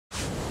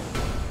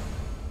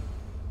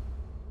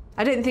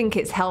I don't think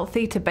it's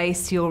healthy to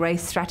base your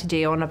race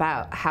strategy on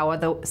about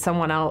how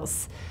someone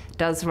else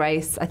does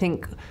race. I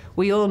think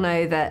we all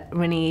know that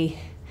Rinny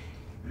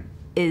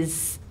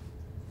is,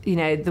 you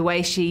know, the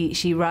way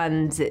she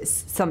runs,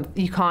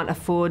 you can't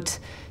afford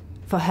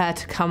for her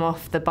to come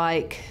off the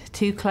bike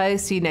too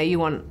close. You know, you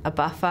want a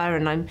buffer,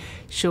 and I'm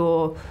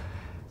sure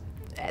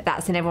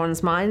that's in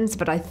everyone's minds.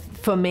 But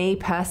for me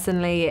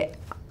personally,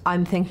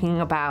 I'm thinking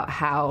about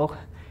how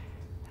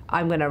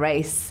I'm going to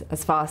race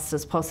as fast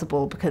as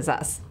possible, because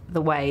that's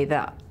the way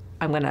that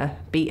I'm going to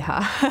beat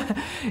her,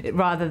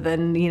 rather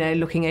than, you know,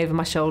 looking over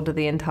my shoulder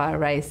the entire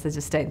race. I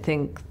just don't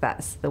think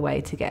that's the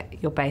way to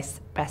get your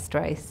best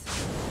race.